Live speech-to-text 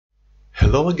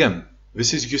Hello again,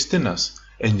 this is Justinas,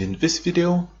 and in this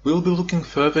video we'll be looking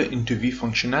further into the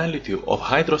functionality of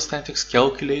Hydrostatics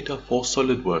Calculator for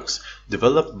SolidWorks,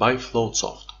 developed by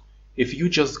FloatSoft. If you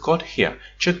just got here,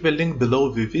 check the link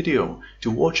below the video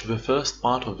to watch the first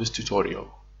part of this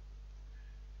tutorial.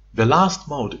 The last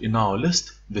mode in our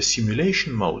list, the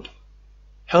simulation mode,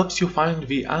 helps you find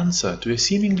the answer to a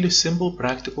seemingly simple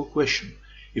practical question.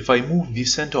 If I move the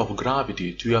center of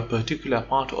gravity to a particular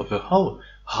part of the hull,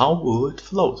 how will it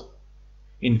float?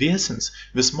 In the essence,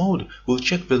 this mode will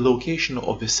check the location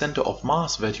of the center of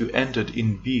mass that you entered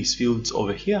in these fields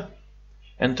over here,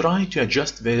 and try to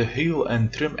adjust the heel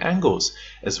and trim angles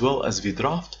as well as the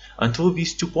draft until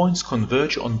these 2 points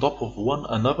converge on top of one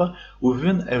another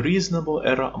within a reasonable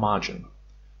error margin.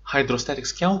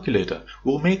 Hydrostatics Calculator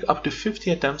will make up to 50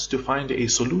 attempts to find a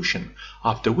solution,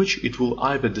 after which it will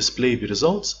either display the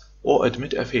results or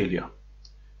admit a failure.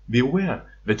 Beware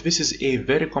that this is a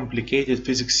very complicated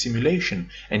physics simulation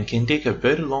and can take a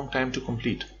very long time to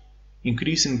complete.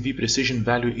 Increasing the precision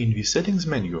value in the settings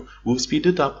menu will speed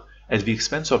it up at the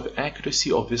expense of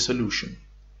accuracy of the solution.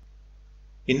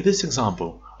 In this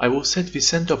example, I will set the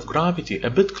center of gravity a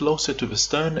bit closer to the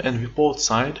stern and the port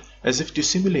side, as if to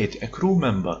simulate a crew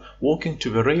member walking to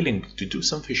the railing to do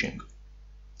some fishing.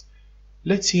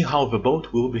 Let's see how the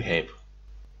boat will behave.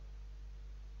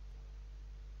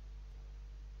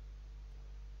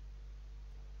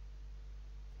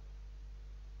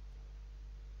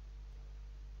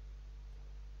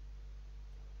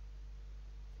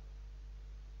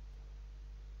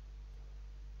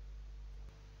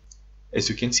 As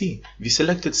you can see, the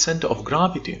selected center of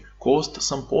gravity caused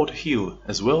some port heel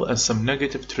as well as some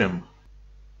negative trim.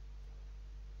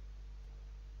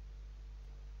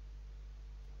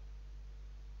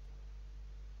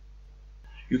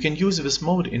 You can use this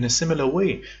mode in a similar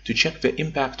way to check the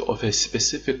impact of a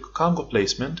specific cargo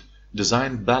placement,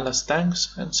 design ballast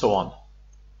tanks, and so on.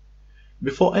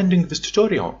 Before ending this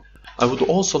tutorial, I would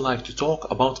also like to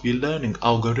talk about the learning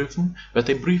algorithm that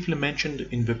I briefly mentioned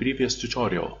in the previous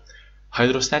tutorial.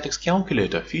 Hydrostatics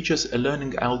Calculator features a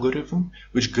learning algorithm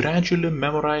which gradually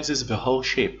memorizes the hull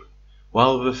shape.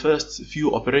 While the first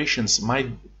few operations might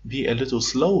be a little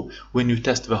slow when you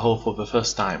test the hull for the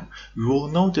first time, you will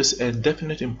notice a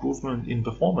definite improvement in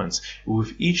performance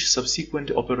with each subsequent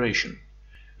operation.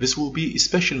 This will be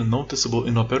especially noticeable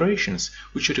in operations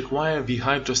which require the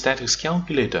Hydrostatics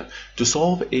Calculator to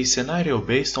solve a scenario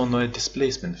based on a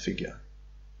displacement figure.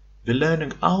 The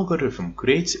learning algorithm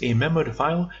creates a memory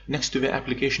file next to the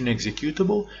application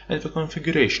executable and the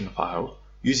configuration file,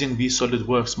 using the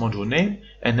SolidWorks module name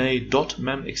and a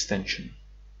 .mem extension.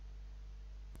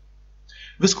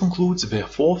 This concludes the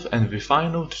fourth and the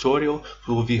final tutorial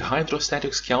for the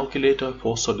Hydrostatics Calculator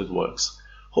for SolidWorks.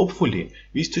 Hopefully,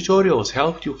 these tutorials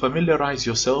helped you familiarize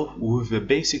yourself with the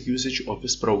basic usage of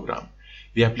this program.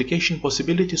 The application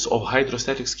possibilities of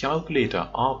Hydrostatics Calculator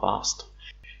are vast.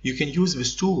 You can use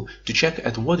this tool to check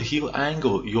at what heel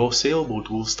angle your sailboat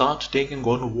will start taking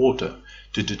on water,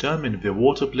 to determine the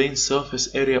waterplane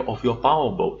surface area of your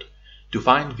powerboat, to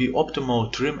find the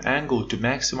optimal trim angle to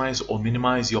maximize or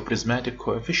minimize your prismatic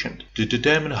coefficient, to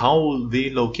determine how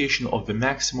the location of the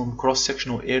maximum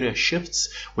cross-sectional area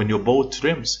shifts when your boat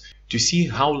trims, to see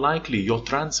how likely your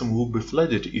transom will be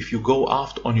flooded if you go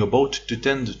aft on your boat to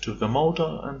tend to the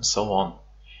motor, and so on.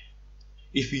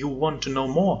 If you want to know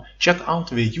more, check out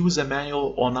the user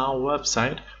manual on our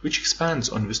website, which expands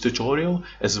on this tutorial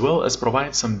as well as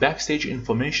provides some backstage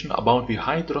information about the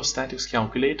Hydrostatics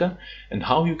Calculator and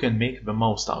how you can make the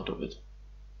most out of it.